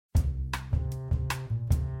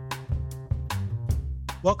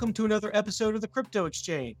Welcome to another episode of the Crypto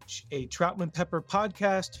Exchange, a Troutman Pepper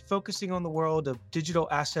podcast focusing on the world of digital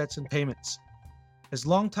assets and payments. As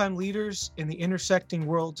longtime leaders in the intersecting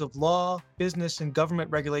worlds of law, business, and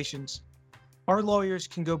government regulations, our lawyers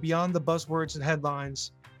can go beyond the buzzwords and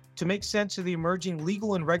headlines to make sense of the emerging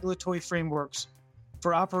legal and regulatory frameworks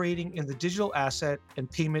for operating in the digital asset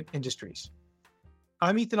and payment industries.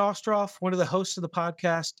 I'm Ethan Ostroff, one of the hosts of the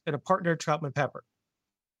podcast and a partner at Troutman Pepper.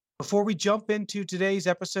 Before we jump into today's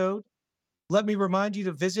episode, let me remind you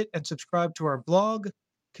to visit and subscribe to our blog,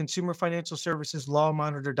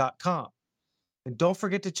 consumerfinancialserviceslawmonitor.com. And don't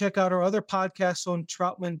forget to check out our other podcasts on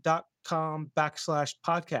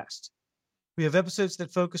troutman.com/podcast. We have episodes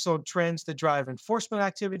that focus on trends that drive enforcement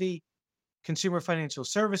activity, consumer financial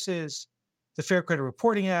services, the Fair Credit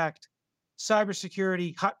Reporting Act,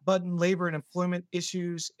 cybersecurity, hot button labor and employment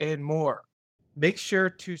issues, and more. Make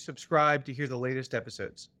sure to subscribe to hear the latest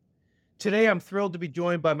episodes. Today, I'm thrilled to be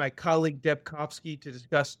joined by my colleague, Deborah Kovsky, to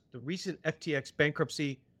discuss the recent FTX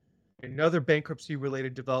bankruptcy and other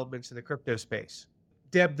bankruptcy-related developments in the crypto space.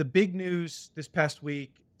 Deb, the big news this past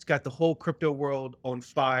week, it's got the whole crypto world on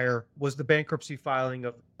fire, was the bankruptcy filing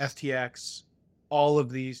of FTX, all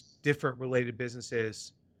of these different related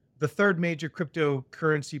businesses, the third major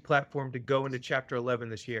cryptocurrency platform to go into Chapter 11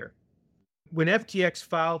 this year. When FTX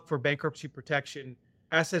filed for bankruptcy protection,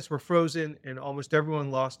 assets were frozen and almost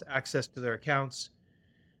everyone lost access to their accounts,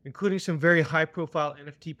 including some very high-profile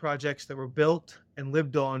NFT projects that were built and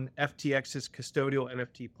lived on FTX's custodial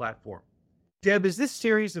NFT platform. Deb, is this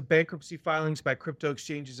series of bankruptcy filings by crypto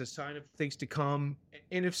exchanges a sign of things to come?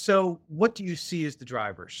 And if so, what do you see as the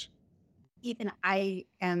drivers? Ethan, I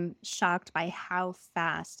am shocked by how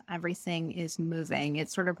fast everything is moving.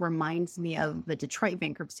 It sort of reminds me of the Detroit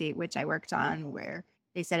bankruptcy, which I worked on, where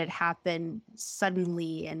they said it happened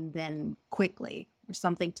suddenly and then quickly, or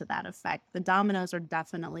something to that effect. The dominoes are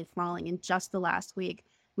definitely falling. In just the last week,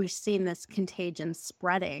 we've seen this contagion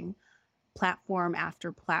spreading. Platform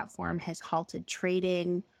after platform has halted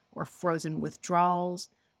trading or frozen withdrawals.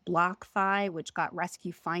 BlockFi, which got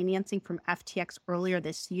rescue financing from FTX earlier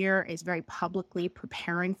this year, is very publicly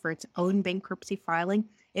preparing for its own bankruptcy filing.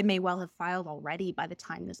 It may well have filed already by the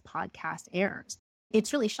time this podcast airs.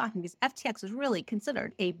 It's really shocking because FTX is really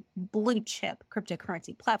considered a blue chip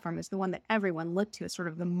cryptocurrency platform. It's the one that everyone looked to as sort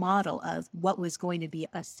of the model of what was going to be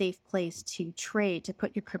a safe place to trade, to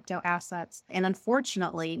put your crypto assets. And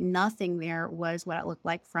unfortunately, nothing there was what it looked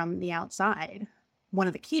like from the outside. One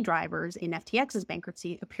of the key drivers in FTX's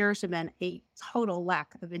bankruptcy appears to have been a total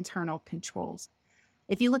lack of internal controls.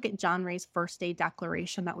 If you look at John Ray's first day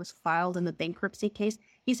declaration that was filed in the bankruptcy case,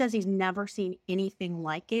 he says he's never seen anything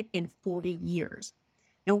like it in 40 years.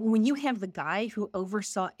 Now, when you have the guy who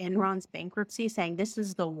oversaw Enron's bankruptcy saying this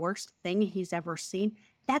is the worst thing he's ever seen,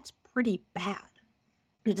 that's pretty bad.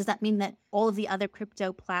 Does that mean that all of the other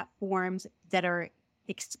crypto platforms that are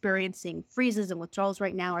experiencing freezes and withdrawals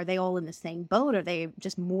right now, are they all in the same boat? Are they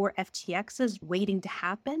just more FTXs waiting to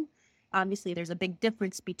happen? Obviously, there's a big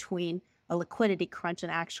difference between a liquidity crunch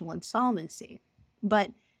and actual insolvency.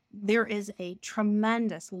 But there is a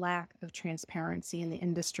tremendous lack of transparency in the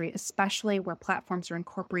industry, especially where platforms are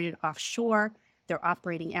incorporated offshore. They're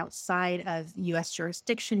operating outside of U.S.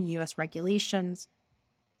 jurisdiction, U.S. regulations.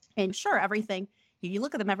 And sure, everything, you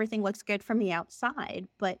look at them, everything looks good from the outside,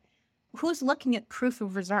 but who's looking at proof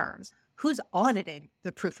of reserves? Who's auditing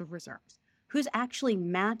the proof of reserves? Who's actually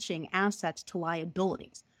matching assets to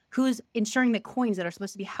liabilities? Who's ensuring that coins that are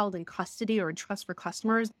supposed to be held in custody or in trust for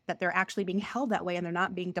customers, that they're actually being held that way and they're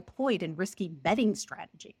not being deployed in risky betting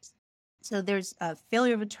strategies? So there's a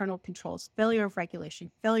failure of internal controls, failure of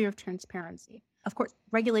regulation, failure of transparency. Of course,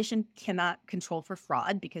 regulation cannot control for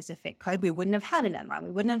fraud, because if it could, we wouldn't have had an Enron,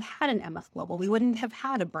 we wouldn't have had an MF Global, we wouldn't have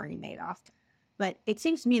had a Bernie Madoff. But it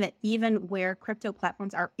seems to me that even where crypto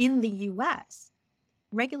platforms are in the U.S.,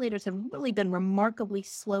 regulators have really been remarkably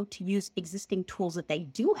slow to use existing tools that they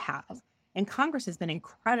do have. And Congress has been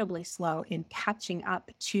incredibly slow in catching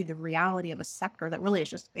up to the reality of a sector that really has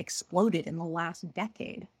just exploded in the last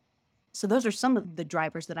decade. So those are some of the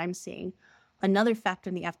drivers that I'm seeing. Another factor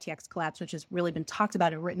in the FTX collapse, which has really been talked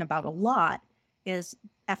about and written about a lot, is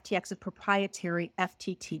FTX's proprietary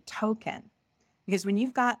FTT token. Because when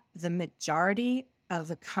you've got the majority of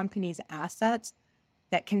the company's assets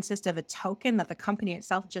that consist of a token that the company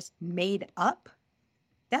itself just made up,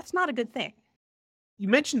 that's not a good thing. You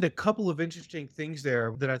mentioned a couple of interesting things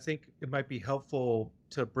there that I think it might be helpful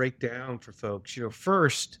to break down for folks.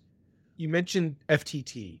 First, you mentioned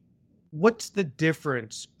FTT. What's the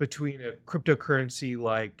difference between a cryptocurrency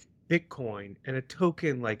like Bitcoin and a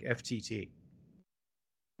token like FTT?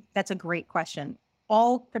 That's a great question.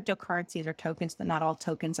 all cryptocurrencies are tokens, but not all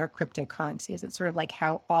tokens are cryptocurrencies. It's sort of like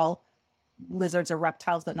how all lizards are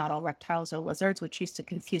reptiles, but not all reptiles are lizards, which used to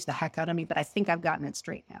confuse the heck out of me, but I think I've gotten it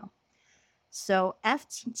straight now. So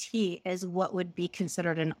FTT is what would be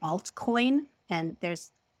considered an altcoin. And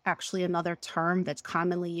there's actually another term that's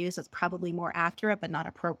commonly used that's probably more accurate, but not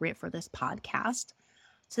appropriate for this podcast.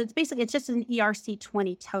 So it's just an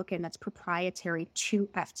ERC20 token that's proprietary to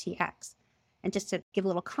FTX. And just to give a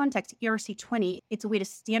little context, ERC20, it's a way to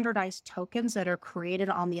standardize tokens that are created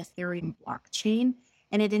on the Ethereum blockchain.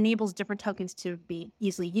 And it enables different tokens to be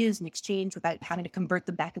easily used and exchanged without having to convert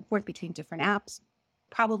them back and forth between different apps.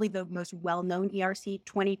 Probably the most well-known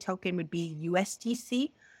ERC20 token would be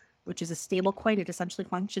USDC, which is a stable coin. It essentially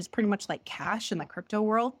functions pretty much like cash in the crypto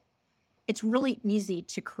world. It's really easy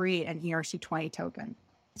to create an ERC20 token.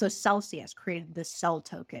 So Celsius created the CEL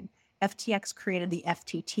token. FTX created the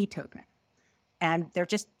FTT token. And they're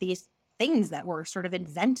just these things that were sort of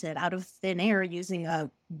invented out of thin air using a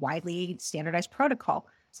widely standardized protocol.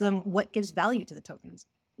 So then what gives value to the tokens?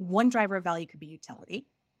 One driver of value could be utility.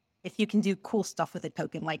 If you can do cool stuff with a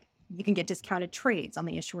token, like you can get discounted trades on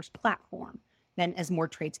the issuer's platform, then as more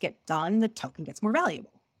trades get done, the token gets more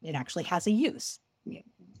valuable. It actually has a use.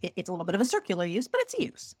 It's a little bit of a circular use, but it's a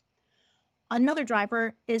use. Another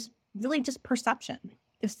driver is really just perception.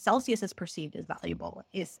 If Celsius is perceived as valuable,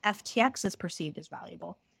 if FTX is perceived as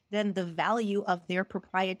valuable, then the value of their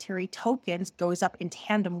proprietary tokens goes up in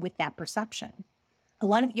tandem with that perception. A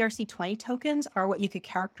lot of ERC20 tokens are what you could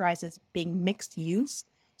characterize as being mixed use.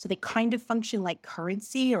 So they kind of function like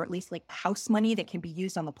currency, or at least like house money that can be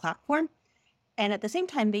used on the platform. And at the same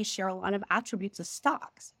time, they share a lot of attributes of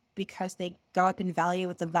stocks because they go up in value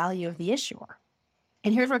with the value of the issuer.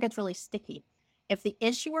 And here's where it gets really sticky. If the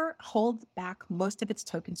issuer holds back most of its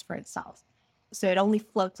tokens for itself, so it only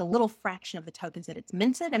floats a little fraction of the tokens that it's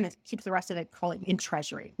minted, and it keeps the rest of it, call it in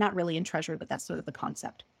treasury. Not really in treasury, but that's sort of the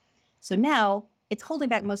concept. So now it's holding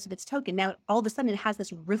back most of its token. Now, all of a sudden, it has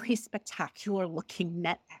this really spectacular looking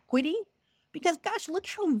net equity because, gosh, look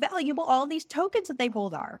how valuable all these tokens that they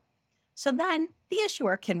hold are. So then the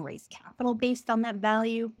issuer can raise capital based on that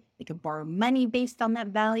value. They can borrow money based on that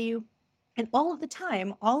value. And all of the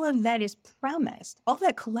time, all of that is premised. All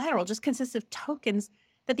that collateral just consists of tokens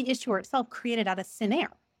that the issuer itself created out of thin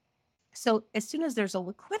air. So as soon as there's a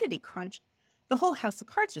liquidity crunch, the whole house of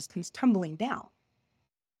cards just comes tumbling down.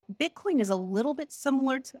 Bitcoin is a little bit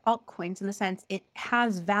similar to altcoins in the sense it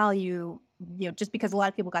has value, just because a lot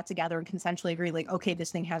of people got together and consensually agree, like, okay,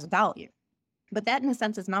 this thing has value. But that in a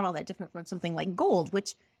sense is not all that different from something like gold,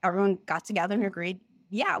 which everyone got together and agreed,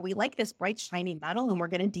 yeah, we like this bright, shiny metal and we're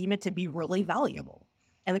going to deem it to be really valuable.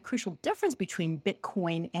 And the crucial difference between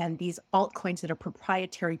Bitcoin and these altcoins that are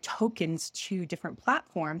proprietary tokens to different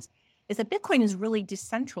platforms is that Bitcoin is really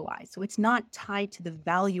decentralized. So it's not tied to the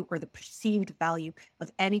value or the perceived value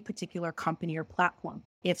of any particular company or platform.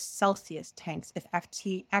 If Celsius tanks, if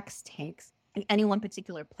FTX tanks, and any one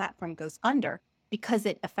particular platform goes under, because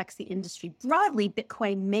it affects the industry broadly,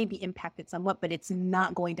 Bitcoin may be impacted somewhat, but it's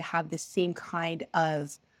not going to have the same kind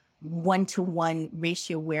of one-to-one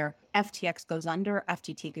ratio where FTX goes under,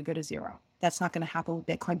 FTT could go to zero. That's not going to happen with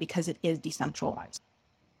Bitcoin because it is decentralized.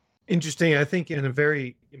 Interesting. I think in a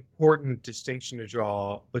very important distinction to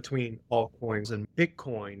draw between altcoins and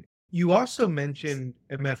Bitcoin, you also mentioned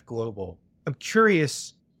MF Global. I'm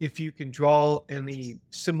curious if you can draw any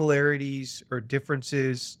similarities or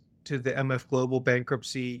differences to the MF Global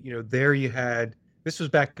bankruptcy. There you had, this was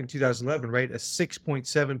back in 2011, right? A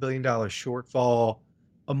 $6.7 billion shortfall,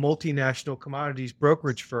 a multinational commodities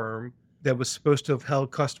brokerage firm that was supposed to have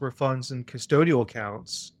held customer funds in custodial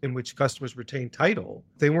accounts in which customers retained title.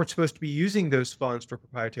 They weren't supposed to be using those funds for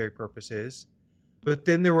proprietary purposes, but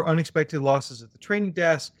then there were unexpected losses at the trading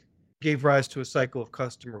desk, gave rise to a cycle of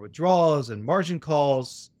customer withdrawals and margin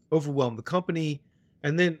calls, overwhelmed the company.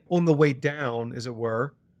 And then on the way down, as it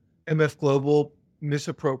were, MF Global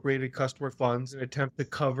misappropriated customer funds in an attempt to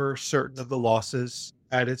cover certain of the losses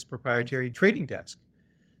at its proprietary trading desk.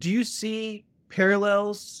 Do you see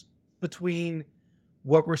parallels between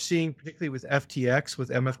what we're seeing, particularly with FTX, with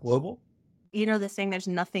MF Global? The saying, there's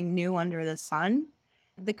nothing new under the sun.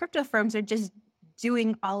 The crypto firms are just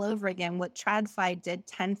doing all over again what TradFi did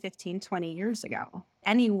 10, 15, 20 years ago.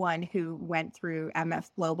 Anyone who went through MF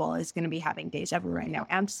Global is going to be having deja vu right now.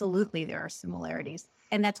 Absolutely, there are similarities.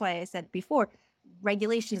 And that's why I said before,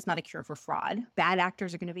 regulation is not a cure for fraud. Bad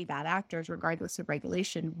actors are going to be bad actors regardless of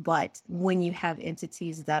regulation. But when you have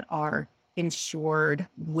entities that are insured,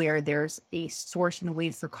 where there's a source and a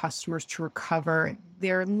way for customers to recover,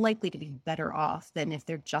 they're likely to be better off than if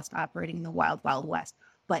they're just operating in the wild, wild west.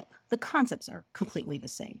 But the concepts are completely the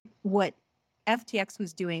same. What FTX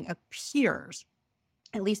was doing appears,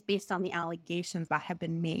 at least based on the allegations that have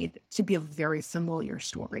been made, to be a very familiar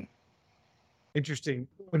story. Interesting.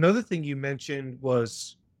 Another thing you mentioned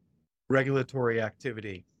was regulatory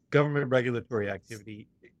activity, government regulatory activity.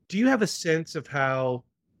 Do you have a sense of how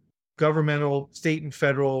governmental, state and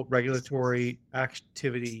federal regulatory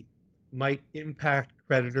activity might impact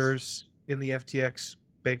creditors in the FTX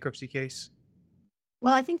bankruptcy case?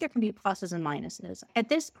 Well, I think there can be pluses and minuses. At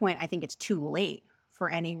this point, I think it's too late for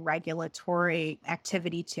any regulatory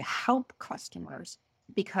activity to help customers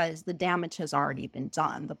because the damage has already been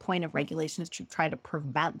done. The point of regulation is to try to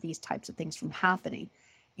prevent these types of things from happening.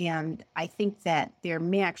 And I think that there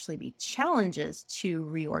may actually be challenges to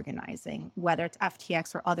reorganizing, whether it's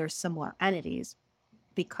FTX or other similar entities,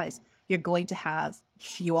 because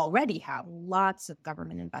you already have lots of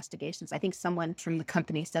government investigations. I think someone from the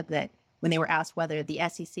company said that when they were asked whether the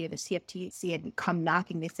SEC or the CFTC had come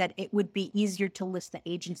knocking, they said it would be easier to list the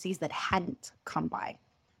agencies that hadn't come by.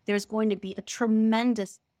 There's going to be a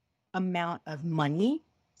tremendous amount of money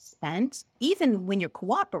spent, even when you're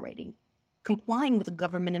cooperating. Complying with a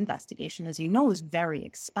government investigation, as you know, is very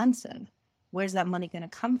expensive. Where's that money going to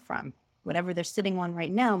come from? Whatever they're sitting on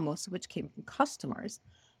right now, most of which came from customers.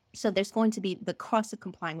 So there's going to be the cost of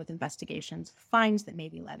complying with investigations, fines that may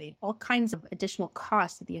be levied, all kinds of additional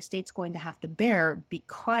costs that the estate's going to have to bear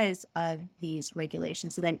because of these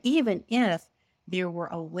regulations. So then even if there were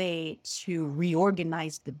a way to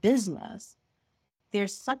reorganize the business,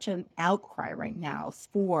 there's such an outcry right now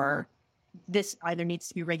for this either needs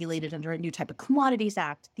to be regulated under a new type of Commodities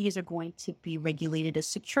Act. These are going to be regulated as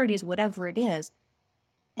securities, whatever it is.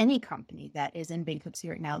 Any company that is in bankruptcy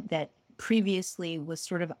right now that previously was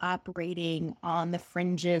sort of operating on the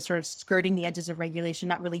fringes, sort of skirting the edges of regulation,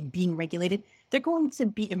 not really being regulated, they're going to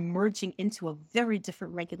be emerging into a very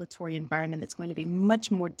different regulatory environment that's going to be much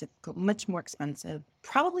more difficult, much more expensive,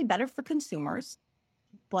 probably better for consumers,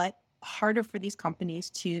 but harder for these companies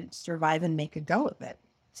to survive and make a go of it,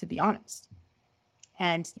 to be honest.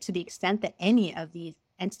 And to the extent that any of these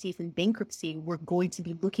entities in bankruptcy were going to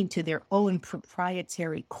be looking to their own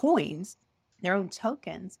proprietary coins, their own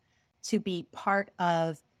tokens, to be part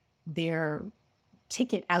of their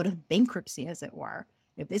ticket out of bankruptcy, as it were.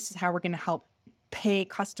 If this is how we're going to help pay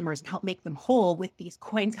customers and help make them whole with these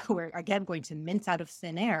coins that we're, again, going to mint out of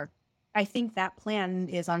thin air, I think that plan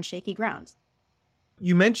is on shaky ground.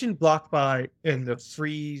 You mentioned BlockFi and the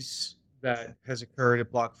freeze that has occurred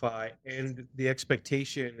at BlockFi and the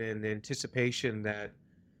expectation and anticipation that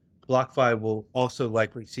BlockFi will also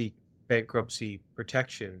likely seek bankruptcy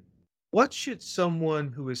protection. What should someone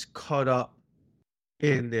who is caught up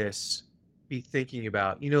in this be thinking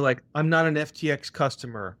about? Like, I'm not an FTX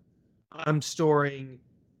customer. I'm storing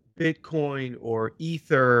Bitcoin or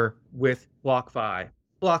Ether with BlockFi.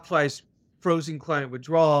 BlockFi's frozen client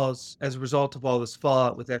withdrawals as a result of all this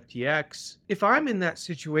fallout with FTX. If I'm in that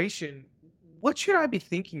situation, what should I be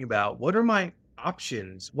thinking about? What are my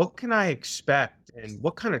options? What can I expect? And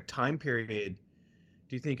what kind of time period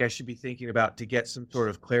do you think I should be thinking about to get some sort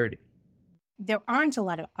of clarity? There aren't a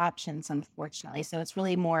lot of options, unfortunately. So it's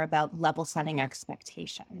really more about level setting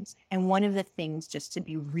expectations. And one of the things, just to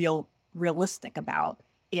be realistic about,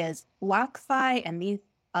 is BlockFi and these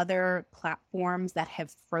other platforms that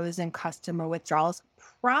have frozen customer withdrawals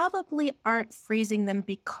probably aren't freezing them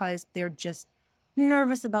because they're just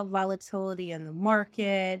nervous about volatility in the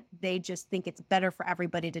market. They just think it's better for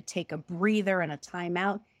everybody to take a breather and a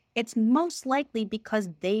timeout. It's most likely because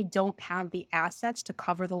they don't have the assets to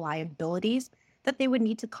cover the liabilities that they would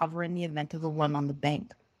need to cover in the event of a run on the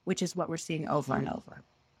bank, which is what we're seeing over and over.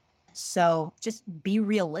 So just be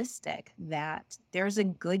realistic that there's a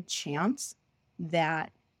good chance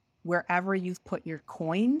that wherever you've put your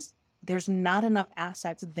coins, there's not enough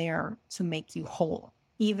assets there to make you whole,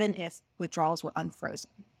 even if withdrawals were unfrozen.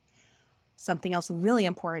 Something else really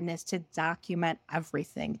important is to document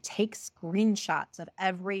everything. Take screenshots of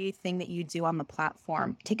everything that you do on the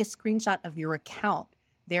platform. Take a screenshot of your account.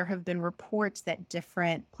 There have been reports that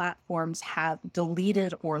different platforms have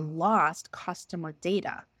deleted or lost customer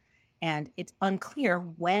data, and it's unclear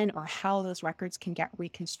when or how those records can get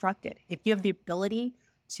reconstructed. If you have the ability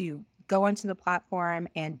to go onto the platform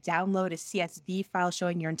and download a CSV file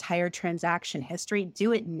showing your entire transaction history,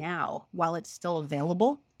 do it now while it's still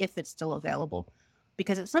available, if it's still available.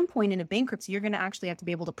 Because at some point in a bankruptcy, you're going to actually have to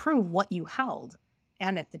be able to prove what you held.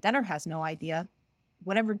 And if the debtor has no idea,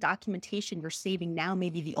 whatever documentation you're saving now may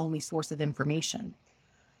be the only source of information.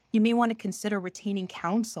 You may want to consider retaining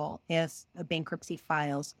counsel if a bankruptcy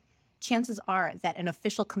files. Chances are that an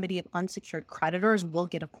official committee of unsecured creditors will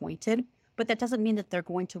get appointed, but that doesn't mean that they're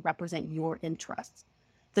going to represent your interests.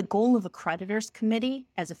 The goal of a creditors committee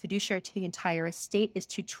as a fiduciary to the entire estate is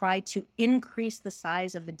to try to increase the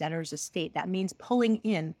size of the debtor's estate. That means pulling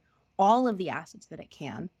in all of the assets that it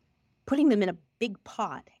can, putting them in a big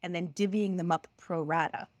pot, and then divvying them up pro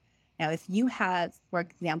rata. Now, if you have, for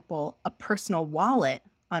example, a personal wallet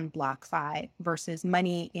on BlockFi versus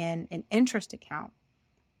money in an interest account,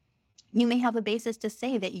 you may have a basis to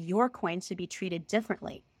say that your coin should be treated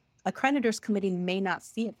differently. A creditors committee may not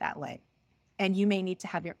see it that way, and you may need to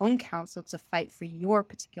have your own counsel to fight for your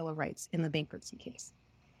particular rights in the bankruptcy case.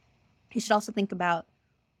 You should also think about,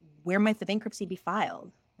 where might the bankruptcy be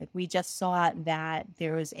filed? Like, we just saw that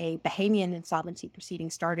there was a Bahamian insolvency proceeding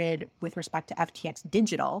started with respect to FTX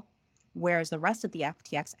Digital, whereas the rest of the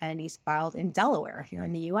FTX entities filed in Delaware here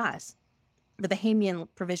in the US. The Bahamian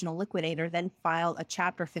provisional liquidator then filed a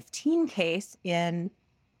Chapter 15 case in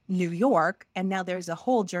New York, and now there's a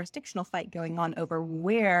whole jurisdictional fight going on over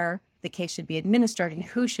where the case should be administered and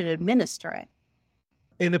who should administer it.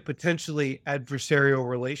 In a potentially adversarial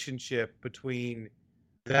relationship between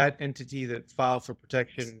that entity that filed for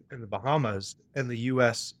protection in the Bahamas and the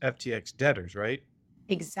U.S. FTX debtors, right?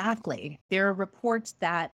 Exactly. There are reports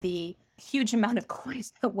that the huge amount of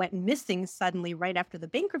coins that went missing suddenly right after the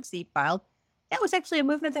bankruptcy filed, that was actually a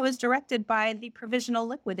movement that was directed by the provisional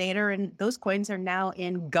liquidator, and those coins are now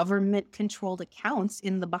in government-controlled accounts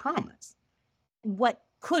in the Bahamas. What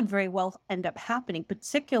could very well end up happening,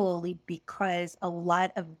 particularly because a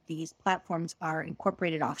lot of these platforms are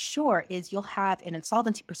incorporated offshore, is you'll have an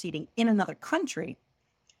insolvency proceeding in another country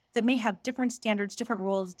that may have different standards, different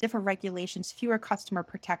rules, different regulations, fewer customer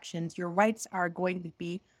protections. Your rights are going to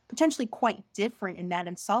be potentially quite different in that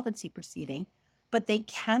insolvency proceeding, but they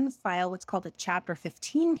can file what's called a Chapter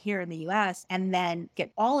 15 here in the US and then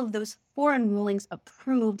get all of those foreign rulings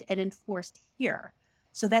approved and enforced here.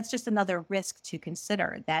 So that's just another risk to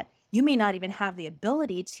consider, that you may not even have the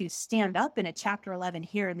ability to stand up in a Chapter 11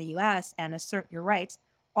 here in the US and assert your rights.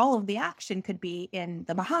 All of the action could be in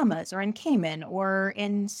the Bahamas or in Cayman or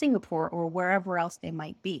in Singapore or wherever else they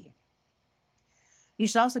might be. You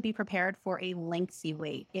should also be prepared for a lengthy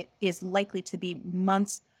wait. It is likely to be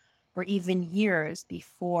months or even years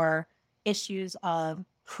before issues of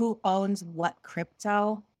who owns what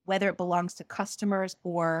crypto, whether it belongs to customers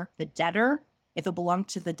or the debtor, if it belonged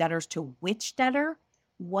to the debtors, to which debtor,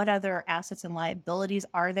 what other assets and liabilities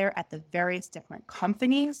are there at the various different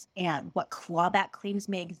companies, and what clawback claims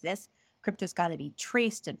may exist. Crypto's got to be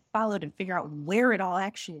traced and followed and figure out where it all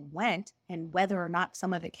actually went and whether or not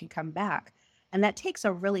some of it can come back. And that takes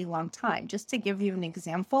a really long time. Just to give you an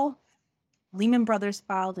example, Lehman Brothers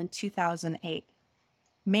filed in 2008.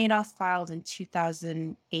 Madoff filed in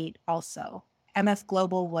 2008 also. MF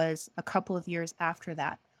Global was a couple of years after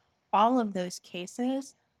that. All of those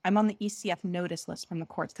cases, I'm on the ECF notice list from the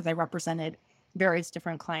courts because I represented various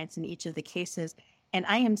different clients in each of the cases. And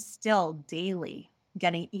I am still daily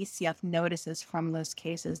getting ECF notices from those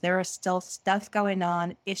cases. There is still stuff going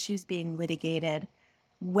on, issues being litigated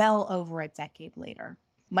well over a decade later.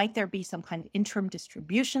 Might there be some kind of interim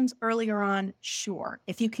distributions earlier on? Sure.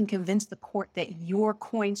 If you can convince the court that your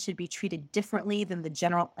coins should be treated differently than the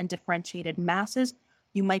general undifferentiated masses,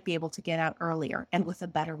 you might be able to get out earlier and with a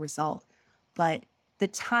better result. But the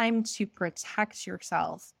time to protect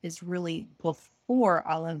yourself is really before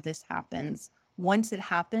all of this happens. Once it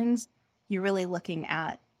happens, you're really looking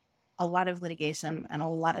at a lot of litigation and a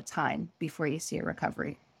lot of time before you see a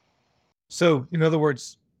recovery. So, in other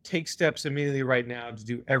words, take steps immediately right now to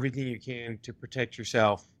do everything you can to protect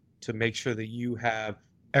yourself, to make sure that you have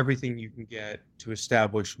everything you can get to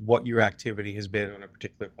establish what your activity has been on a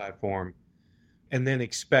particular platform, and then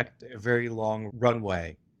expect a very long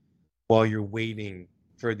runway while you're waiting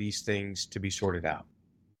for these things to be sorted out.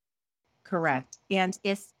 Correct. And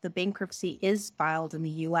if the bankruptcy is filed in the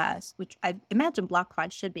US, which I imagine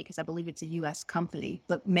BlockFi should be because I believe it's a US company,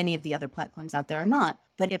 but many of the other platforms out there are not.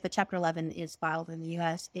 But if a Chapter 11 is filed in the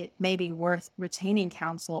US, it may be worth retaining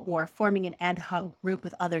counsel or forming an ad hoc group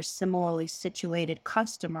with other similarly situated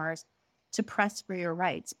customers to press for your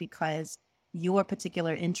rights, because your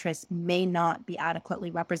particular interests may not be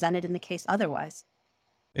adequately represented in the case otherwise.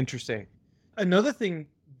 Interesting. Another thing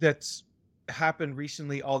that's happened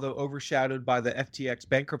recently, although overshadowed by the FTX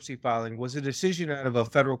bankruptcy filing, was a decision out of a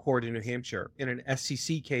federal court in New Hampshire in an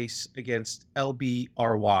SEC case against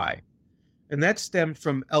LBRY. And that stemmed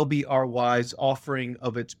from LBRY's offering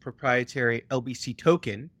of its proprietary LBC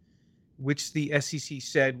token, which the SEC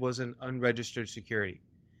said was an unregistered security.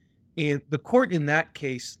 And the court in that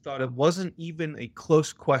case thought it wasn't even a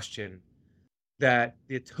close question that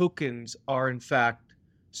the tokens are in fact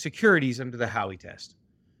securities under the Howey test.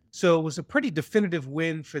 So it was a pretty definitive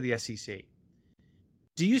win for the SEC.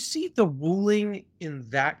 Do you see the ruling in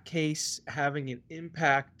that case having an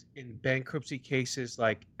impact in bankruptcy cases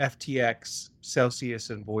like FTX, Celsius,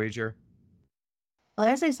 and Voyager? Well,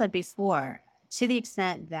 as I said before, to the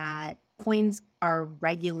extent that coins are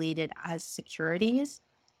regulated as securities,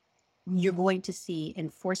 you're going to see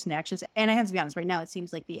enforcement actions. And I have to be honest, right now, it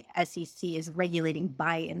seems like the SEC is regulating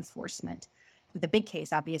by enforcement. The big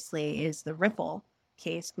case, obviously, is the Ripple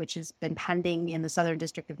case, which has been pending in the Southern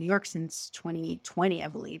District of New York since 2020, I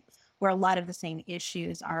believe, where a lot of the same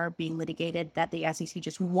issues are being litigated that the SEC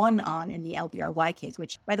just won on in the LBRY case,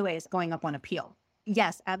 which, by the way, is going up on appeal.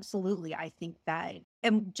 Yes, absolutely. I think that,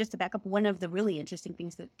 and just to back up, one of the really interesting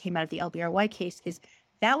things that came out of the LBRY case is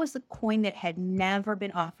that was the coin that had never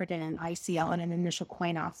been offered in an ICL, in an initial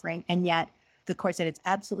coin offering. And yet the court said it's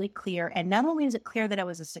absolutely clear. And not only is it clear that it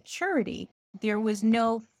was a security, there was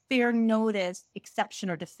no fair notice exception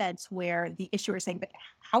or defense where the issuer is saying, but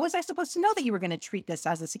how was I supposed to know that you were going to treat this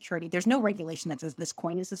as a security? There's no regulation that says this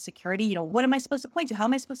coin is a security. You know, what am I supposed to point to? How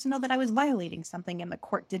am I supposed to know that I was violating something? And the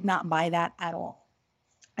court did not buy that at all.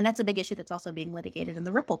 And that's a big issue that's also being litigated in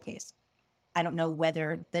the Ripple case. I don't know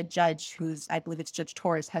whether the judge, I believe it's Judge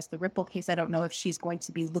Torres, has the Ripple case. I don't know if she's going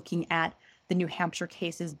to be looking at the New Hampshire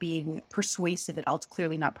case as being persuasive at all. It's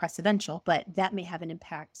clearly not precedential, but that may have an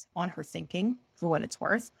impact on her thinking for what it's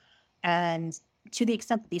worth. And to the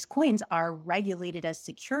extent that these coins are regulated as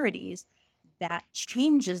securities, that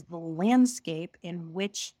changes the landscape in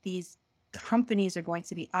which these companies are going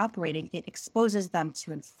to be operating. It exposes them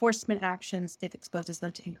to enforcement actions. It exposes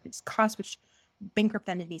them to increased costs, which bankrupt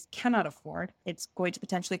entities cannot afford. It's going to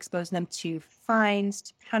potentially expose them to fines,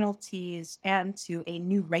 to penalties, and to a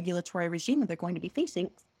new regulatory regime that they're going to be facing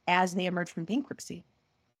as they emerge from bankruptcy.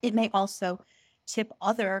 It may also tip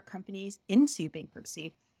other companies into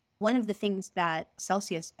bankruptcy. One of the things that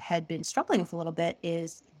Celsius had been struggling with a little bit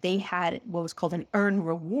is they had what was called an earn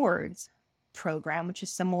rewards program, which is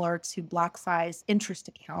similar to BlockFi's interest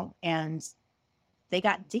account. And they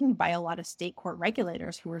got dinged by a lot of state court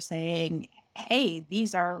regulators who were saying, hey,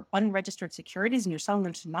 these are unregistered securities and you're selling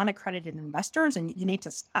them to non-accredited investors and you need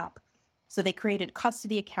to stop. So they created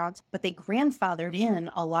custody accounts, but they grandfathered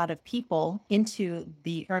in a lot of people into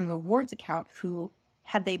the earn rewards account who,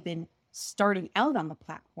 had they been starting out on the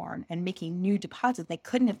platform and making new deposits, they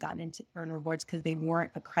couldn't have gotten into earn rewards because they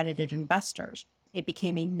weren't accredited investors. It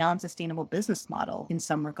became a non-sustainable business model in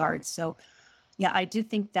some regards. So yeah, I do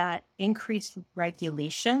think that increased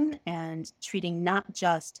regulation and treating not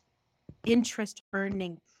just interest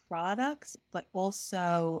earning products, but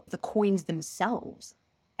also the coins themselves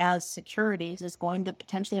as securities is going to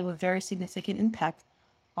potentially have a very significant impact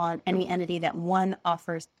on any entity that, one,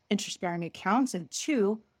 offers interest-bearing accounts, and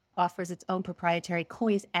two, offers its own proprietary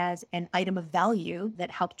coins as an item of value that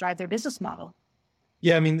help drive their business model.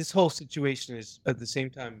 Yeah, I mean, this whole situation is at the same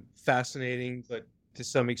time fascinating, but to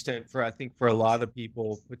some extent, I think for a lot of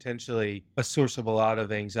people, potentially a source of a lot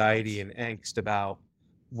of anxiety and angst about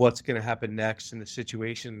what's going to happen next in the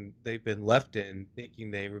situation they've been left in, thinking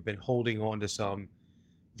they've been holding on to some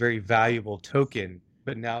very valuable token,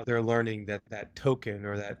 but now they're learning that that token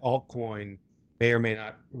or that altcoin may or may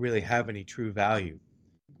not really have any true value.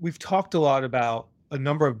 We've talked a lot about a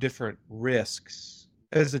number of different risks.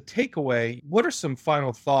 As a takeaway, what are some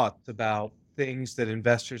final thoughts about things that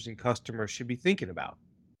investors and customers should be thinking about?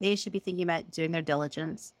 They should be thinking about doing their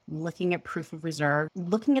diligence, looking at proof of reserve,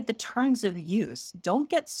 looking at the terms of use. Don't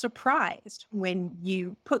get surprised when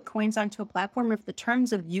you put coins onto a platform if the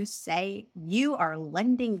terms of use say you are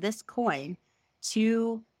lending this coin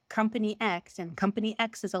to company X and company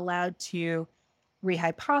X is allowed to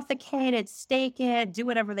rehypothecate it, stake it, do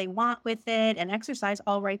whatever they want with it, and exercise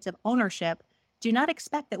all rights of ownership. Do not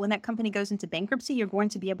expect that when that company goes into bankruptcy, you're going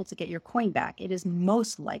to be able to get your coin back. It is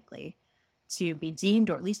most likely to be deemed,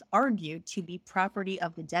 or at least argued, to be property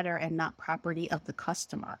of the debtor and not property of the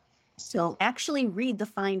customer. So actually read the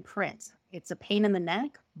fine print. It's a pain in the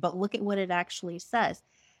neck, but look at what it actually says.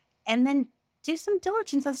 And then do some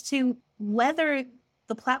diligence as to whether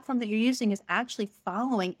the platform that you're using is actually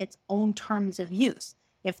following its own terms of use.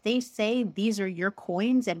 If they say these are your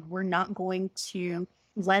coins and we're not going to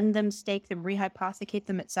lend them, stake them, rehypothecate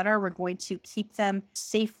them, et cetera, we're going to keep them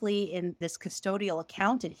safely in this custodial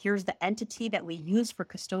account, and here's the entity that we use for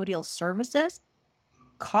custodial services,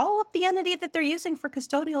 call up the entity that they're using for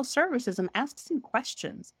custodial services and ask some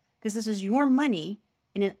questions, because this is your money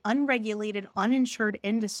in an unregulated, uninsured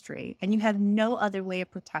industry, and you have no other way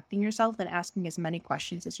of protecting yourself than asking as many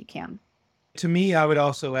questions as you can. To me, I would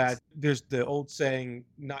also add, there's the old saying,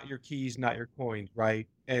 not your keys, not your coins, right?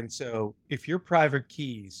 And so if your private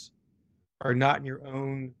keys are not in your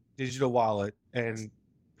own digital wallet, and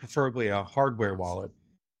preferably a hardware wallet,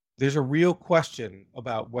 there's a real question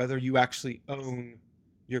about whether you actually own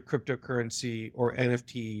your cryptocurrency or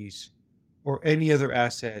NFTs or any other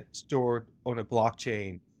asset stored on a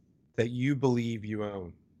blockchain that you believe you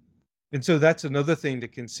own. And so that's another thing to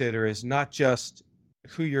consider, is not just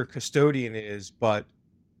who your custodian is, but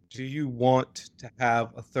do you want to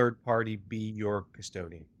have a third party be your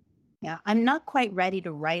custodian? Yeah, I'm not quite ready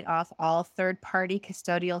to write off all third-party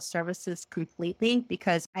custodial services completely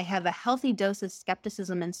because I have a healthy dose of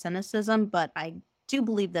skepticism and cynicism, but I do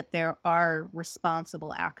believe that there are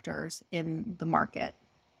responsible actors in the market.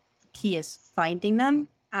 Key is finding them,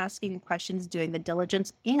 asking questions, doing the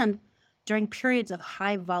diligence, and during periods of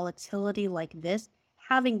high volatility like this,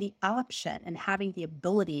 having the option and having the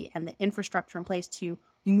ability and the infrastructure in place to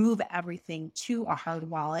move everything to a hard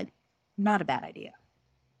wallet, not a bad idea.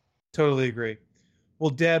 Totally agree.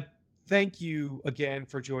 Well, Deb, thank you again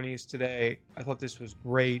for joining us today. I thought this was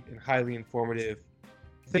great and highly informative.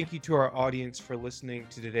 Thank you to our audience for listening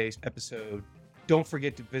to today's episode. Don't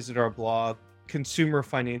forget to visit our blog,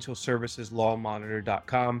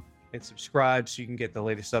 consumerfinancialserviceslawmonitor.com, and subscribe so you can get the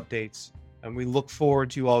latest updates. And we look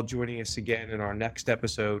forward to you all joining us again in our next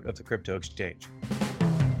episode of the Crypto Exchange.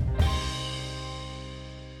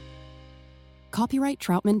 Copyright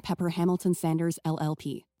Troutman Pepper Hamilton Sanders,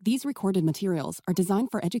 LLP. These recorded materials are designed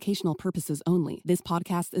for educational purposes only. This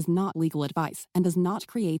podcast is not legal advice and does not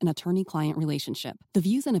create an attorney-client relationship. The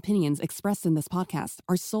views and opinions expressed in this podcast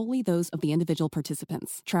are solely those of the individual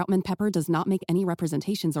participants. Troutman Pepper does not make any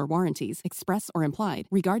representations or warranties, express or implied,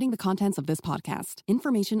 regarding the contents of this podcast.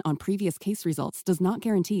 Information on previous case results does not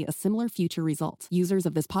guarantee a similar future result. Users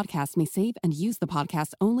of this podcast may save and use the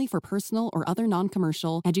podcast only for personal or other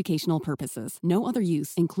non-commercial educational purposes. No other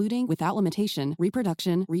use, including, without limitation,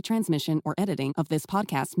 reproduction, retransmission, or editing of this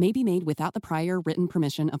podcast may be made without the prior written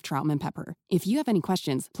permission of Troutman Pepper. If you have any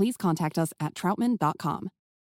questions, please contact us at troutman.com.